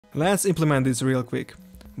Let's implement this real quick.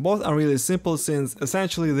 Both are really simple since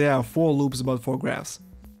essentially they are 4 loops but 4 graphs.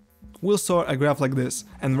 We'll store a graph like this,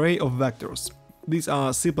 an array of vectors. These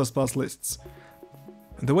are C++ lists.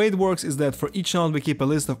 The way it works is that for each node we keep a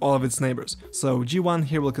list of all of its neighbors, so G1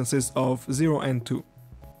 here will consist of 0 and 2.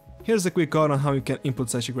 Here's a quick code on how you can input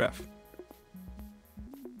such a graph.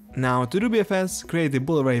 Now to do BFS, create a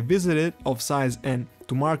bool array visited of size n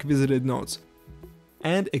to mark visited nodes,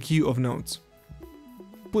 and a queue of nodes.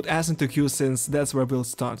 Put s into queue since that's where we'll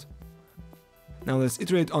start. Now let's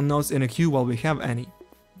iterate on nodes in a queue while we have any.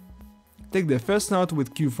 Take the first node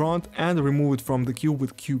with queue front and remove it from the queue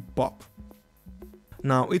with queue pop.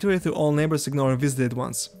 Now iterate through all neighbors ignoring visited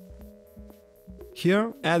ones.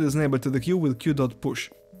 Here, add this neighbor to the queue with queue.push.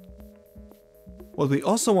 What we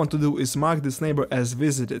also want to do is mark this neighbor as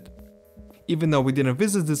visited. Even though we didn't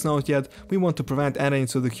visit this node yet, we want to prevent adding it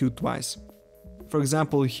to the queue twice. For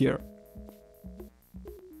example, here.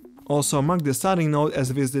 Also mark the starting node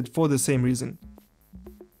as visited for the same reason.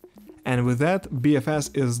 And with that,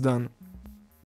 BFS is done.